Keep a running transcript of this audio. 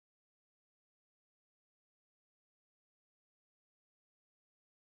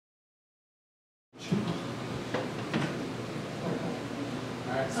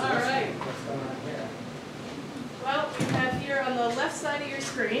Alright, so what's going on here? Well, we have here on the left side of your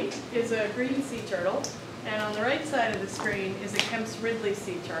screen is a green sea turtle, and on the right side of the screen is a Kemp's Ridley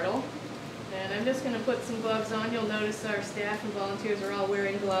sea turtle. And I'm just going to put some gloves on. You'll notice our staff and volunteers are all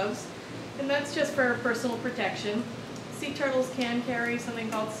wearing gloves, and that's just for personal protection. Sea turtles can carry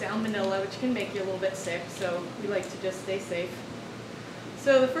something called salmonella, which can make you a little bit sick, so we like to just stay safe.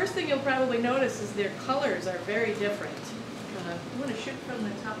 So the first thing you'll probably notice is their colors are very different. You want to shoot from the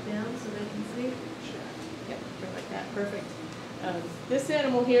top down so they can see? Sure. Yep, right like that. Perfect. This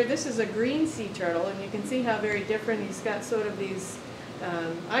animal here, this is a green sea turtle, and you can see how very different. He's got sort of these,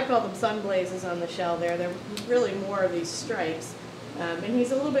 I call them sun blazes on the shell there. They're really more of these stripes. And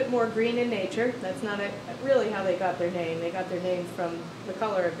he's a little bit more green in nature. That's not really how they got their name. They got their name from the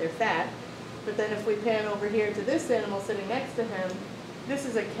color of their fat. But then if we pan over here to this animal sitting next to him, this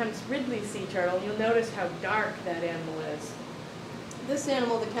is a Kemp's Ridley sea turtle. You'll notice how dark that animal is. This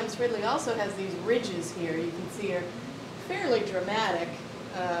animal, the Kemp's Ridley, also has these ridges here. You can see are fairly dramatic.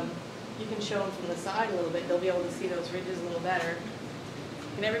 You can show them from the side a little bit. You'll be able to see those ridges a little better.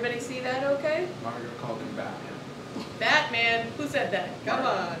 Can everybody see that okay? Margot called him Batman. Batman? Who said that? Come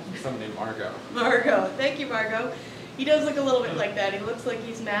on. Someone named Margot. Margot. Thank you, Margot. He does look a little bit like that. He looks like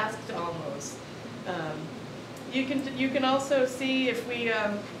he's masked almost. You can also see, if we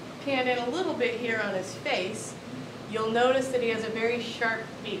pan in a little bit here on his face, you'll notice that he has a very sharp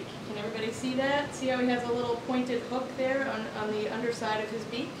beak. Can everybody see that? See how he has a little pointed hook there on the underside of his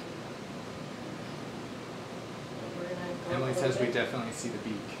beak? Emily says we definitely see the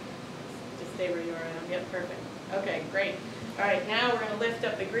beak. Just stay where you are, Adam. Yep, perfect. Okay, great. All right, now we're going to lift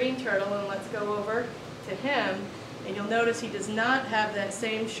up the green turtle and let's go over to him. And you'll notice he does not have that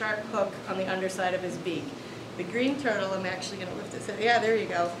same sharp hook on the underside of his beak. The green turtle, I'm actually going to lift this up. Yeah, there you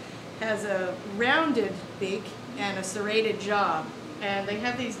go. Has a rounded beak and a serrated jaw. And they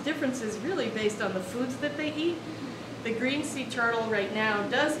have these differences really based on the foods that they eat. The green sea turtle right now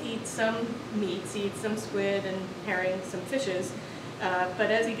does eat some meats. He eats some squid and herring, some fishes. But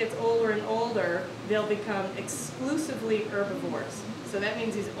as he gets older and older, they'll become exclusively herbivores. So that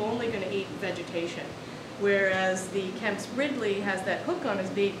means he's only going to eat vegetation. Whereas the Kemp's Ridley has that hook on his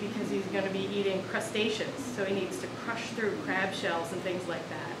beak because he's going to be eating crustaceans. So he needs to crush through crab shells and things like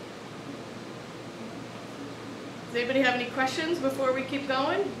that. Does anybody have any questions before we keep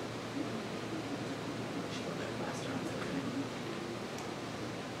going?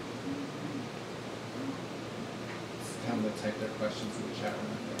 Tell them to type their questions in the chat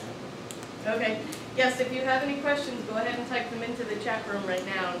room if they have them. Okay. Yes, if you have any questions, go ahead and type them into the chat room right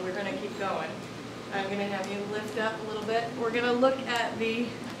now, and we're going to keep going. I'm going to have you lift up a little bit. We're going to look at the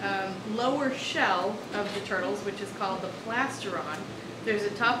lower shell of the turtles, which is called the plasteron. There's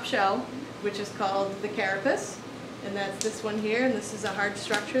a top shell, which is called the carapace, and that's this one here, and this is a hard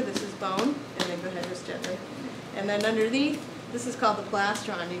structure. This is bone, and then go ahead just gently. And then underneath, this is called the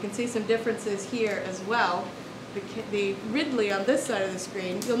plastron. You can see some differences here as well. The Ridley on this side of the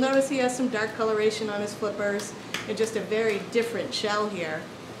screen, you'll notice he has some dark coloration on his flippers, and just a very different shell here.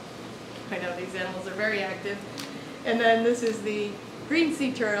 I know these animals are very active. And then this is the green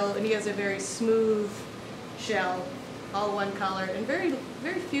sea turtle, and he has a very smooth shell, all one color, and very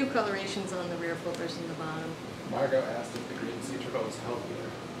few colorations on the rear flippers and the bottom. Margot asked if the green sea turtle was healthier.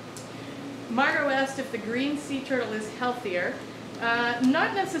 Margot asked if the green sea turtle is healthier.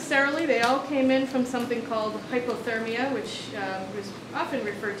 Not necessarily. They all came in from something called hypothermia, which was often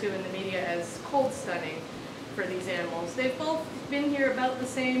referred to in the media as cold stunning for these animals. They've both been here about the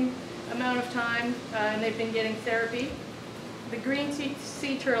same amount of time, and they've been getting therapy. The green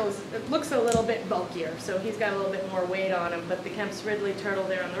sea turtle looks a little bit bulkier, so he's got a little bit more weight on him, but the Kemp's Ridley turtle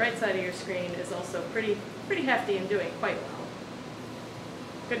there on the right side of your screen is also pretty hefty and doing quite well.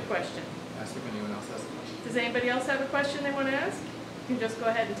 Good question. Ask if anyone else has a question. Does anybody else have a question they want to ask? You can just go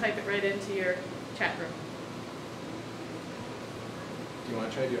ahead and type it right into your chat room. Do you want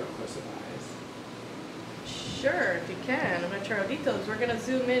to try to do up close of eyes? Sure, if you can. I'm going to turn on details. We're going to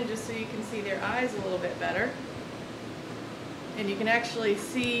zoom in just so you can see their eyes a little bit better. And you can actually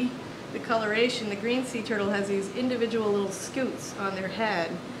see the coloration. The green sea turtle has these individual little scoots on their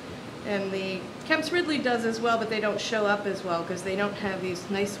head. And the Kemp's Ridley does as well, but they don't show up as well because they don't have these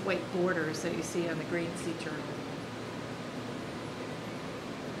nice white borders that you see on the green sea turtle.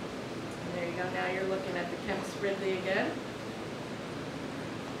 And there you go. Now you're looking at the Kemp's Ridley again.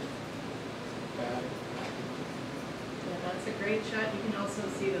 Bad. Yeah, that's a great shot. You can also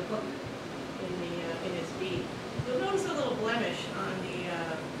see the hook in his beak. You'll notice a little blemish on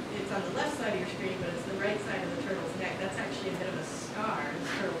it's on the left side of your screen, but it's the right side of the turtle's neck. That's actually a bit of a scar.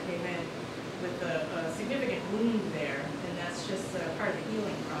 This turtle came in with a significant wound there, and that's It's just part of the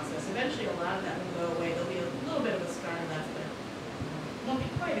healing process. Eventually, a lot of that will go away. There'll be a little bit of a scar left, but it won't be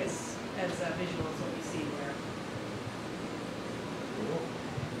quite as visual as what you see there. Cool.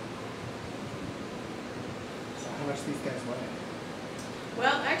 So how much these guys weigh?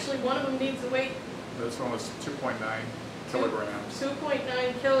 Well, actually, one of them needs a weight This one was 2.9 kilograms.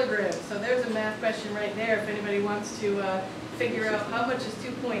 2.9 kilograms. So there's a math question right there. If anybody wants to figure out how much is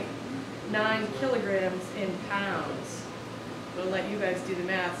 2.9 kilograms in pounds, we'll let you guys do the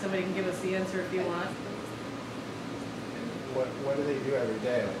math. Somebody can give us the answer if you want. What do they do every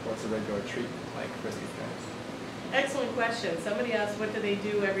day? Like, what's a regular treatment like for these guys? Excellent question. Somebody asked, what do they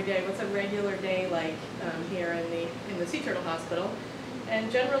do every day? What's a regular day like here in the sea turtle hospital?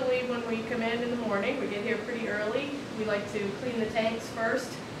 And generally, when we come in the morning, we get here pretty early. We like to clean the tanks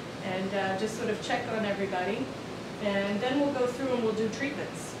first and just sort of check on everybody. And then we'll go through and we'll do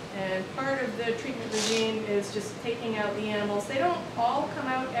treatments. And part of the treatment regime is just taking out the animals. They don't all come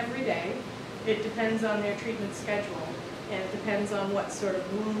out every day. It depends on their treatment schedule. And it depends on what sort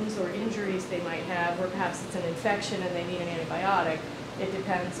of wounds or injuries they might have, or perhaps it's an infection and they need an antibiotic. It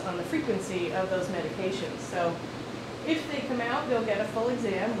depends on the frequency of those medications. So if they come out, they'll get a full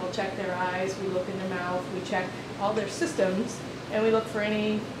exam. We'll check their eyes, we look in their mouth, we check all their systems, and we look for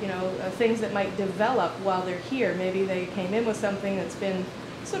any, things that might develop while they're here. Maybe they came in with something that's been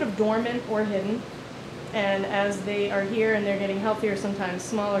sort of dormant or hidden. And as they are here and they're getting healthier, sometimes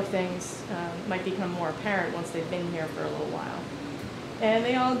smaller things might become more apparent once they've been here for a little while. And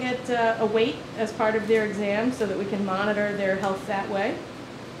they all get a weight as part of their exam so that we can monitor their health that way.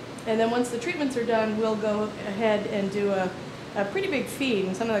 And then once the treatments are done, we'll go ahead and do a pretty big feed.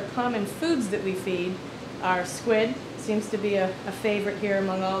 And some of the common foods that we feed are squid. Seems to be a favorite here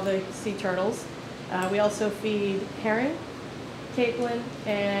among all the sea turtles. We also feed herring, capelin,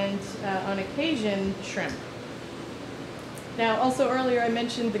 and on occasion shrimp. Now, also earlier I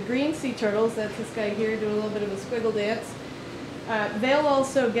mentioned the green sea turtles. That's this guy here doing a little bit of a squiggle dance. They'll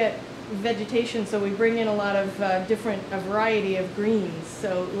also get vegetation, so we bring in a lot of a variety of greens,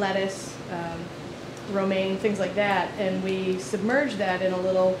 so lettuce, romaine, things like that, and we submerge that in a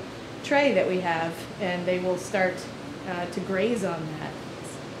little tray that we have, and they will start to graze on that.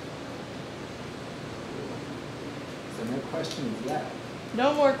 So no questions yet.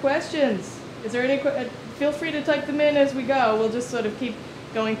 No more questions. Is there any? Feel free to type them in as we go. We'll just sort of keep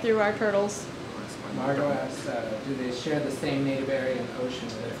going through our turtles. Margot asks, do they share the same native area in the ocean,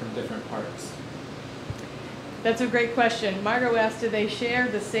 or are they from different parts? That's a great question. Margot asked, do they share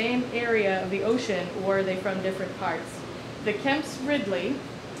the same area of the ocean, or are they from different parts? The Kemp's Ridley,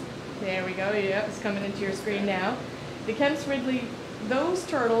 there we go, yeah, it's coming into your screen now. The Kemp's Ridley, those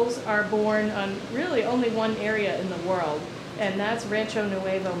turtles are born on really only one area in the world, and that's Rancho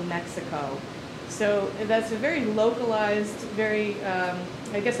Nuevo, Mexico. So that's a very localized, very,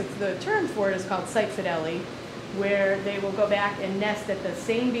 I guess it's the term for it is called site fidelity, where they will go back and nest at the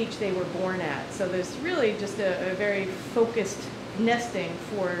same beach they were born at. So there's really just a very focused nesting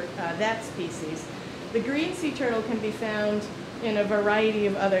for that species. The green sea turtle can be found in a variety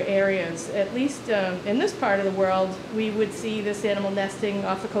of other areas. At least in this part of the world, we would see this animal nesting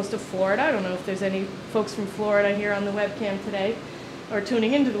off the coast of Florida. I don't know if there's any folks from Florida here on the webcam today, or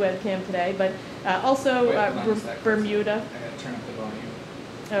tuning into the webcam today, but also Bermuda. I gotta turn up the volume.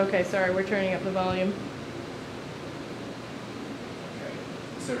 Okay, sorry, we're turning up the volume. Okay.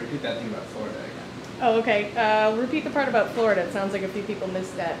 So repeat that thing about Florida again. Oh, okay. Repeat the part about Florida. It sounds like a few people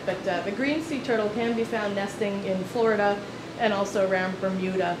missed that. But the green sea turtle can be found nesting in Florida and also around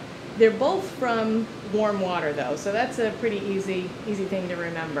Bermuda. They're both from warm water, though, so that's a pretty easy thing to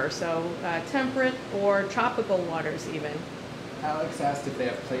remember. So temperate or tropical waters, even. Alex asked if they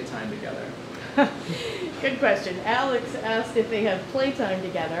have playtime together. Good question. Alex asked if they have playtime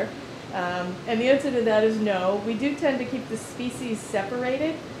together, and the answer to that is no. We do tend to keep the species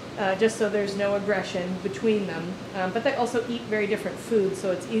separated, just so there's no aggression between them. But they also eat very different foods,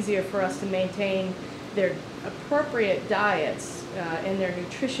 so it's easier for us to maintain their appropriate diets and their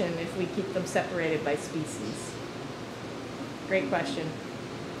nutrition if we keep them separated by species. Great question.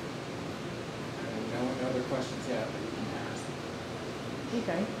 No other questions yet, but you can ask.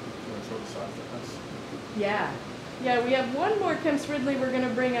 Okay. You want to show the size difference? Yeah. Yeah, we have one more Kemp's Ridley we're going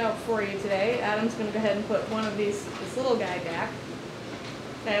to bring out for you today. Adam's going to go ahead and put one of this little guy back.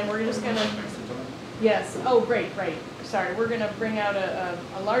 And we're just going to... Yes. Oh, great. Sorry. We're going to bring out a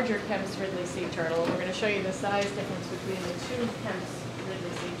larger Kemp's Ridley sea turtle. We're going to show you the size difference between the two Kemp's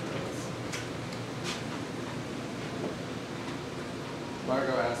Ridley sea turtles.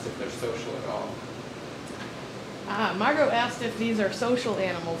 Margot asked if they're social at all. Margot asked if these are social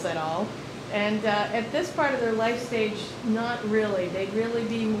animals at all. And at this part of their life stage, not really. They'd really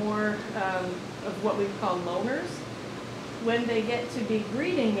be more of what we call loners. When they get to be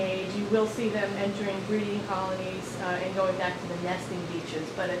breeding age, you will see them entering breeding colonies and going back to the nesting beaches.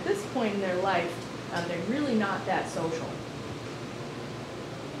 But at this point in their life, they're really not that social.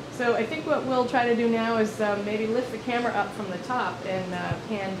 So I think what we'll try to do now is maybe lift the camera up from the top and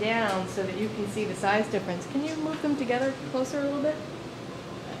pan down so that you can see the size difference. Can you move them together closer a little bit?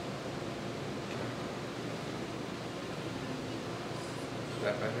 Is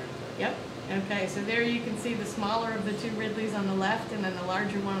that better? Yep. Okay, so there you can see the smaller of the two Ridleys on the left and then the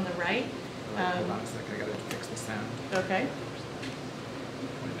larger one on the right. Hold on a second, I gotta fix the sound. Okay.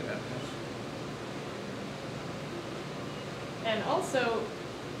 Point it up. And also,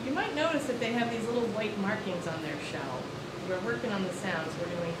 you might notice that they have these little white markings on their shell. We're working on the sound, so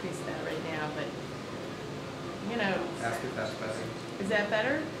we're going to increase that right now, but, you know. Ask if that's better. Is that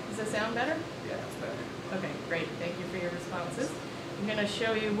better? Does that sound better? Yeah, it's better. Okay, great. Thank you for your responses. I'm going to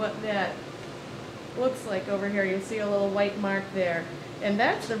show you what that looks like over here. You'll see a little white mark there. And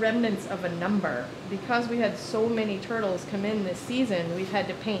that's the remnants of a number. Because we had so many turtles come in this season, we've had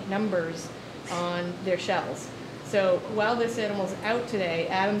to paint numbers on their shells. So while this animal's out today,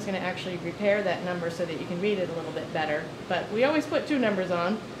 Adam's going to actually repair that number so that you can read it a little bit better. But we always put two numbers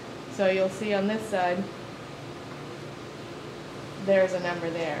on. So you'll see on this side, there's a number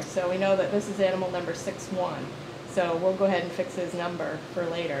there. So we know that this is animal number 6-1. So we'll go ahead and fix his number for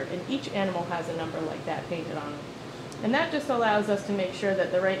later. And each animal has a number like that painted on it. And that just allows us to make sure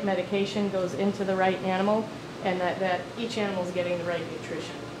that the right medication goes into the right animal and that each animal is getting the right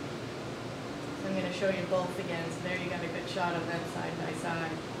nutrition. So I'm going to show you both again. So there you got a good shot of them side by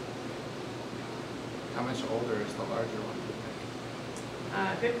side. How much older is the larger one, do you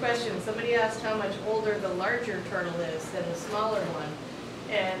think? Good question. Somebody asked how much older the larger turtle is than the smaller one.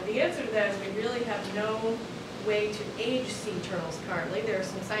 And the answer to that is we really have no way to age sea turtles currently. There are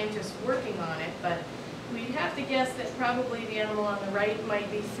some scientists working on it, but we'd have to guess that probably the animal on the right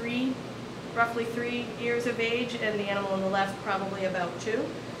might be roughly 3 years of age, and the animal on the left probably about 2.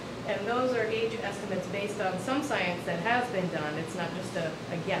 And those are age estimates based on some science that has been done. It's not just a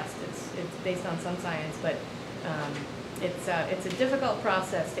guess. It's based on some science, but it's a difficult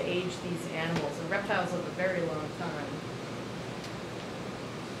process to age these animals. And reptiles live a very long time.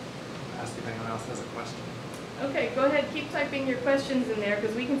 Ask if anyone else has a question. Okay, go ahead. Keep typing your questions in there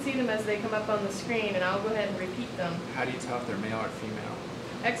because we can see them as they come up on the screen, and I'll go ahead and repeat them. How do you tell if they're male or female?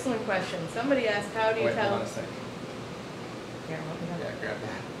 Excellent question. Somebody asked, how do you Wait, tell? hold on a second. Here, what we have? Yeah, grab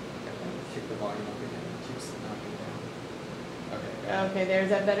that. Keep the volume up again. It keeps knocking down. Okay. got it. Okay, there. Is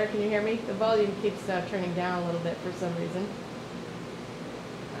that better? Can you hear me? The volume keeps turning down a little bit for some reason.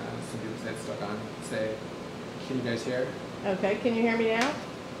 Some people say it's stuck on. Say, can you guys hear? Okay, can you hear me now?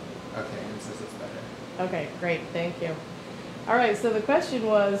 Okay, and it says it's better. Okay, great. Thank you. All right, so the question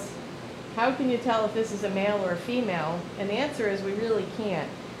was, how can you tell if this is a male or a female? And the answer is we really can't.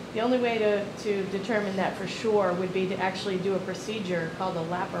 The only way to determine that for sure would be to actually do a procedure called a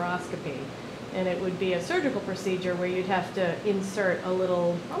laparoscopy. And it would be a surgical procedure where you'd have to insert a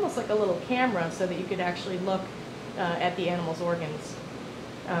little, almost like a little camera so that you could actually look at the animal's organs.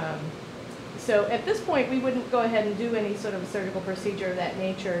 So at this point, we wouldn't go ahead and do any sort of surgical procedure of that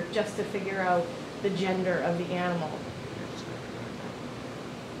nature just to figure out the gender of the animal.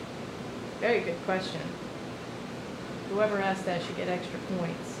 Very good question. Whoever asked that should get extra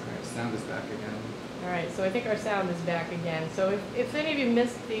points. All right, sound is back again. All right, so I think our sound is back again. So if any of you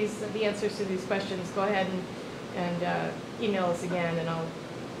missed the answers to these questions, go ahead and email us again, and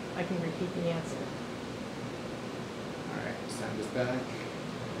I can repeat the answer. All right, sound is back.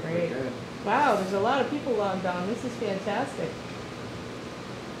 Great. Very good. Wow, there's a lot of people logged on. This is fantastic.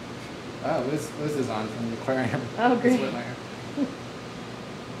 Oh, Liz is on from the Aquarium. Oh, Liz great. Whitmire.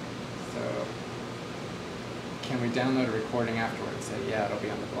 So, can we download a recording afterwards? Say, yeah, it'll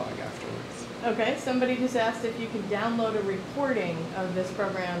be on the blog afterwards. Okay, somebody just asked if you could download a recording of this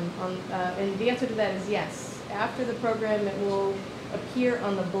program, and the answer to that is yes. After the program, it will appear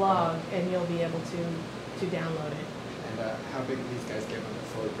on the blog, and you'll be able to download it. And how big do these guys get when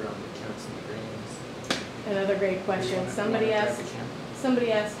they're fully grown? The counts and the greens. Another great question. Somebody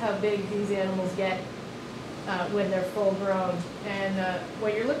asked how big these animals get when they're full grown. And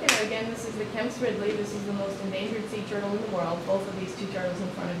what you're looking at, again, this is the Kemp's Ridley. This is the most endangered sea turtle in the world. Both of these two turtles in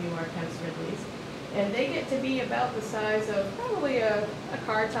front of you are Kemp's Ridleys. And they get to be about the size of probably a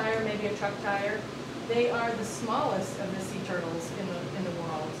car tire, maybe a truck tire. They are the smallest of the sea turtles in the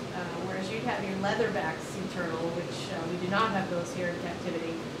world. Whereas you'd have your leatherback sea turtle, which we do not have those here in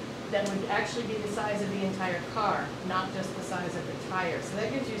captivity. that would actually be the size of the entire car, not just the size of the tire. So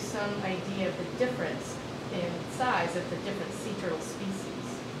that gives you some idea of the difference in size of the different sea turtle species.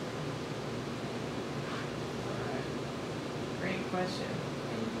 Great question.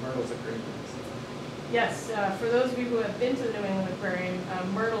 And Myrtle's a green one. Yes, for those of you who have been to the New England Aquarium,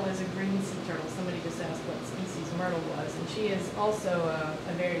 myrtle is a green sea turtle. Somebody just asked what species myrtle was, and she is also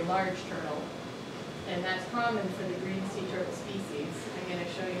a very large turtle, and that's common for the green sea turtle species. I'm going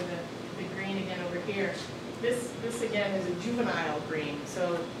to show you the green again over here. This again is a juvenile green,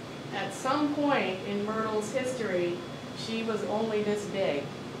 so at some point in myrtle's history, she was only this big,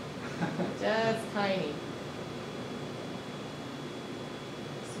 just tiny.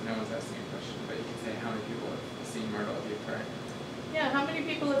 No one's asking a question, but you can say how many people have seen Myrtle at the aquarium. Yeah, how many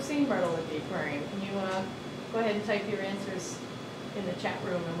people have seen myrtle at the aquarium? Can you go ahead and type your answers in the chat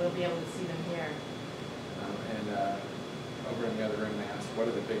room, and we'll be able to see them here. Over in the other room, they asked, what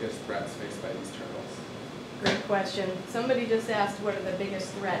are the biggest threats faced by these turtles? Great question. Somebody just asked what are the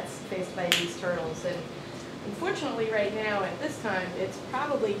biggest threats faced by these turtles, and unfortunately right now at this time it's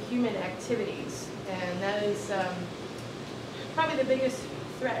probably human activities, and that is probably the biggest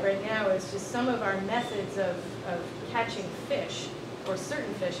threat right now is just some of our methods of catching fish, or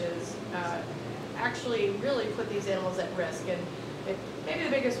certain fishes, actually really put these animals at risk. And maybe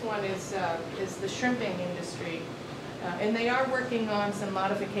the biggest one is the shrimping industry. And they are working on some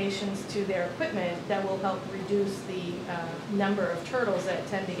modifications to their equipment that will help reduce the number of turtles that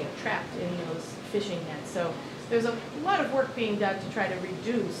tend to get trapped in those fishing nets. So there's a lot of work being done to try to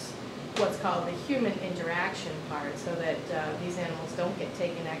reduce what's called the human interaction part, so that these animals don't get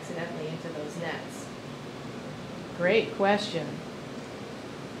taken accidentally into those nets. Great question.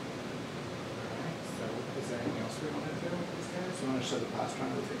 Alright, so is there anything else we want to do with these guys? You want to show the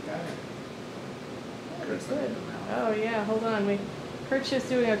plastron real quick, guy? Good. Oh yeah, hold on. Kurt's just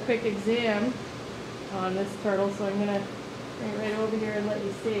doing a quick exam on this turtle, so I'm going to bring it right over here and let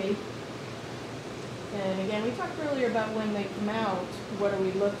you see. And again, we talked earlier about when they come out, what do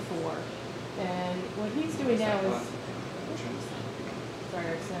we look for? And what he's doing now is, sorry,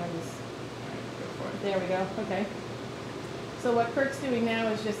 our sound is, there we go, okay. So what Kurt's doing now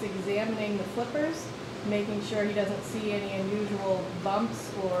is just examining the flippers, making sure he doesn't see any unusual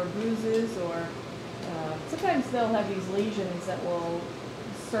bumps or bruises, or sometimes they'll have these lesions that will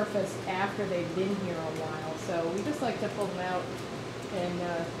surface after they've been here a while. So we just like to pull them out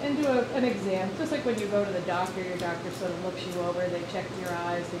and do an exam, just like when you go to the doctor. Your doctor sort of looks you over, they check your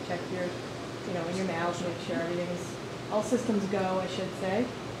eyes, they check your, in your mouth, make sure everything's, all systems go, I should say.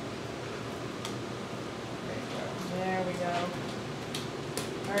 There we go.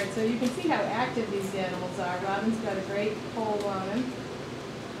 All right, so you can see how active these animals are. Robin's got a great hold on him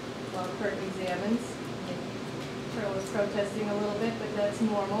while Kurt examines. The turtle is protesting a little bit, but that's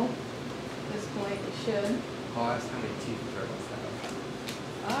normal. At this point, it should. I'll ask how many teeth turtles have.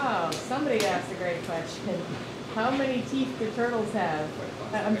 Oh, somebody asked a great question. How many teeth do turtles have?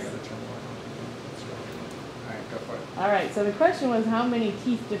 Alright, go for it. All right, so the question was how many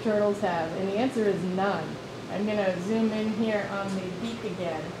teeth do turtles have? And the answer is none. I'm going to zoom in here on the beak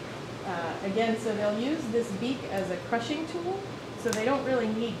again. So they'll use this beak as a crushing tool, so they don't really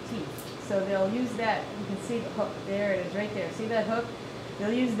need teeth. So they'll use that. You can see the hook. There it is right there. See that hook?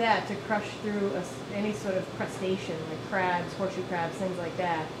 They'll use that to crush through any sort of crustacean, like crabs, horseshoe crabs, things like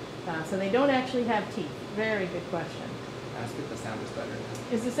that. So they don't actually have teeth. Very good question. Ask if the sound is better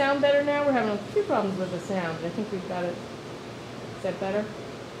now. Is the sound better now? We're having a few problems with the sound. I think we've got it. Is that better?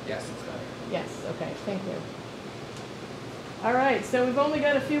 Yes, it's better. Yes, okay, thank you. All right, so we've only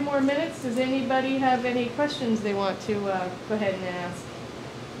got a few more minutes. Does anybody have any questions they want to go ahead and ask?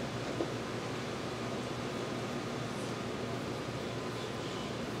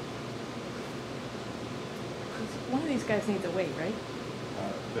 One of these guys needs a weight, right?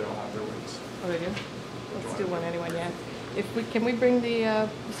 They don't have their weights. Oh, they do? Let's do one anyway, yeah. Can we bring the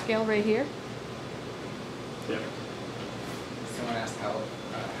scale right here? Yeah. Someone asked how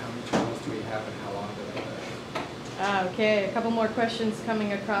many turtles do we have and how long do they live? Okay, a couple more questions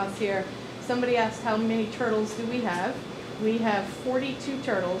coming across here. Somebody asked how many turtles do we have? We have 42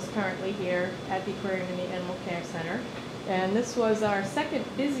 turtles currently here at the aquarium in the Animal Care Center. And this was our second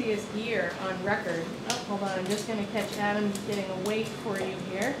busiest year on record. Oh, hold on, I'm just going to catch Adam getting a weight for you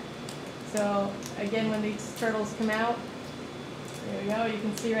here. So again, when these turtles come out, there we go, you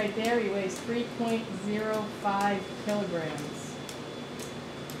can see right there, he weighs 3.05 kilograms.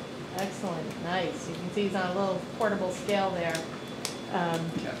 Excellent, nice. You can see he's on a little portable scale there.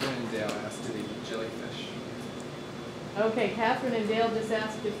 Catherine and Dale asked, do they eat jellyfish? Okay, Catherine and Dale just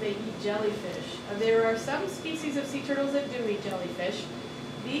asked if they eat jellyfish. There are some species of sea turtles that do eat jellyfish.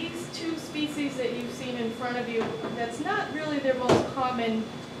 These species that you've seen in front of you, that's not really their most common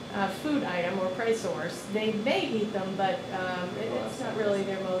food item or prey source. They may eat them, but it's not really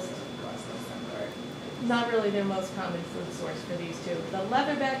their most common food source for these two. The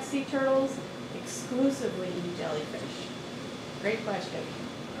leatherback sea turtles exclusively eat jellyfish. Great question.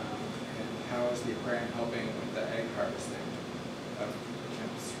 And how is the aquarium helping with the egg harvesting of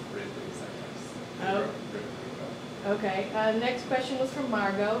Kemp's Ridleys, I guess? Okay, next question was from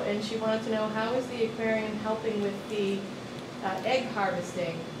Margot, and she wanted to know how is the aquarium helping with the egg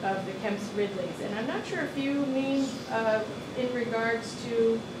harvesting of the Kemp's Ridleys? And I'm not sure if you mean in regards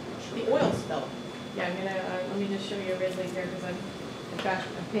to the oil spill. Yeah, I'm gonna, let me just show you a Ridley here because I've got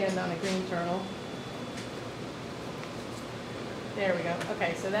a pan on a green turtle. There we go.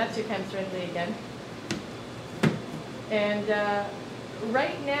 Okay, so that's your Kemp's Ridley again. And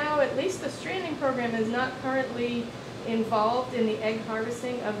right now, at least the stranding program is not currently involved in the egg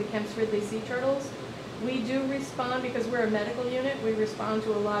harvesting of the Kemp's Ridley sea turtles. We do respond, because we're a medical unit, we respond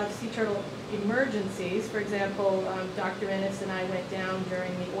to a lot of sea turtle emergencies. For example, Dr. Ennis and I went down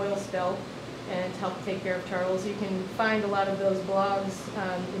during the oil spill and helped take care of turtles. You can find a lot of those blogs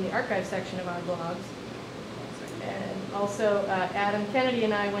in the archive section of our blogs. And also, Adam Kennedy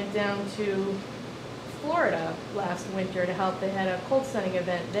and I went down to Florida last winter to help. They had a cold sunning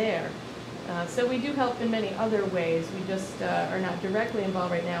event there. So we do help in many other ways. We just are not directly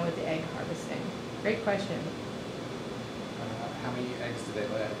involved right now with the egg harvesting. Great question. How many eggs do they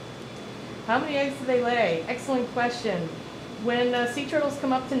lay? How many eggs do they lay? Excellent question. When sea turtles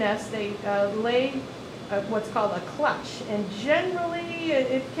come up to nest, they lay what's called a clutch. And generally,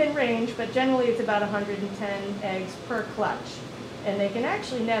 it can range, but generally it's about 110 eggs per clutch. And they can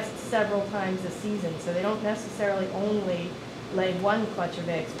actually nest several times a season, so they don't necessarily only lay one clutch of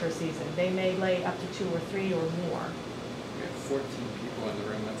eggs per season. They may lay up to 2 or 3 or more. We have 14 people in the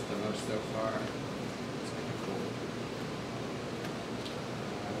room. That's the most so far. It's pretty cool.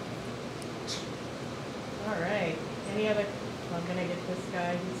 All right. Any other? I'm gonna get this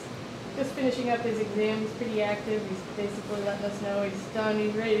guy. He's just finishing up his exam. He's pretty active. He's basically letting us know he's done.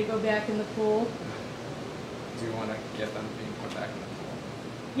 He's ready to go back in the pool. Do you want to get them being put back in the pool?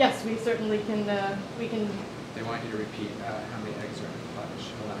 Yes, we certainly can. We can. They want you to repeat how many eggs are in the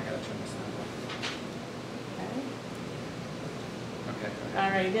clutch. Hold on, I gotta turn this on. Okay. Okay. Go All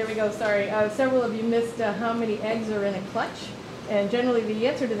ahead. right. There we go. Sorry. Several of you missed how many eggs are in a clutch. And generally, the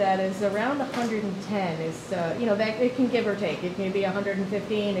answer to that is around 110. Is that it can give or take. It can be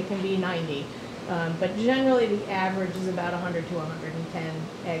 115. It can be 90. But generally, the average is about 100 to 110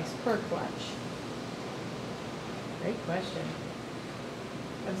 eggs per clutch. Great question.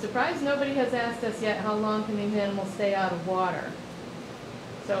 I'm surprised nobody has asked us yet how long can these animals stay out of water.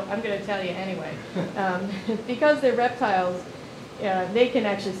 So I'm going to tell you anyway. Because they're reptiles, they can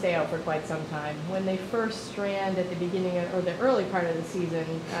actually stay out for quite some time. When they first strand at the beginning or the early part of the season,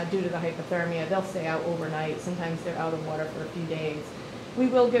 due to the hypothermia, they'll stay out overnight. Sometimes they're out of water for a few days. We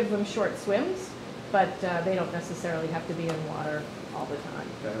will give them short swims, but they don't necessarily have to be in water all the time.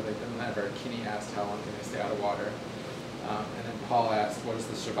 Never. Kinney asked how long can they stay out of water. And then Paul asked, what is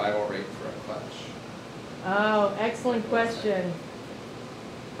the survival rate for a clutch? Oh, excellent question.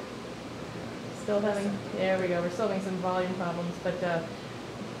 Still having, there we go, we're still having some volume problems, but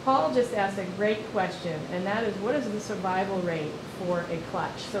Paul just asked a great question, and that is, what is the survival rate for a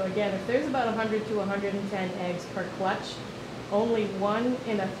clutch? So again, if there's about 100 to 110 eggs per clutch, only 1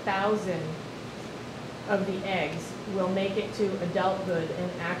 in 1,000 of the eggs will make it to adulthood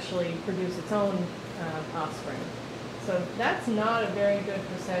and actually produce its own offspring. So that's not a very good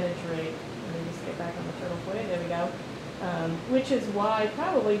percentage rate. Let me just get back on the turtle for you. There we go. Which is why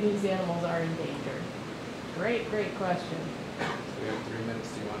probably these animals are endangered. Great question. So we have 3 minutes.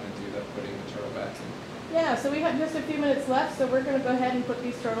 Do you want to do the putting the turtle back in? Yeah, so we have just a few minutes left, so we're going to go ahead and put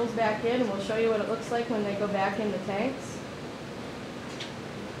these turtles back in, and we'll show you what it looks like when they go back in the tanks.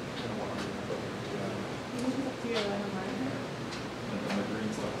 I don't want to remember. It's up to you, I don't mind.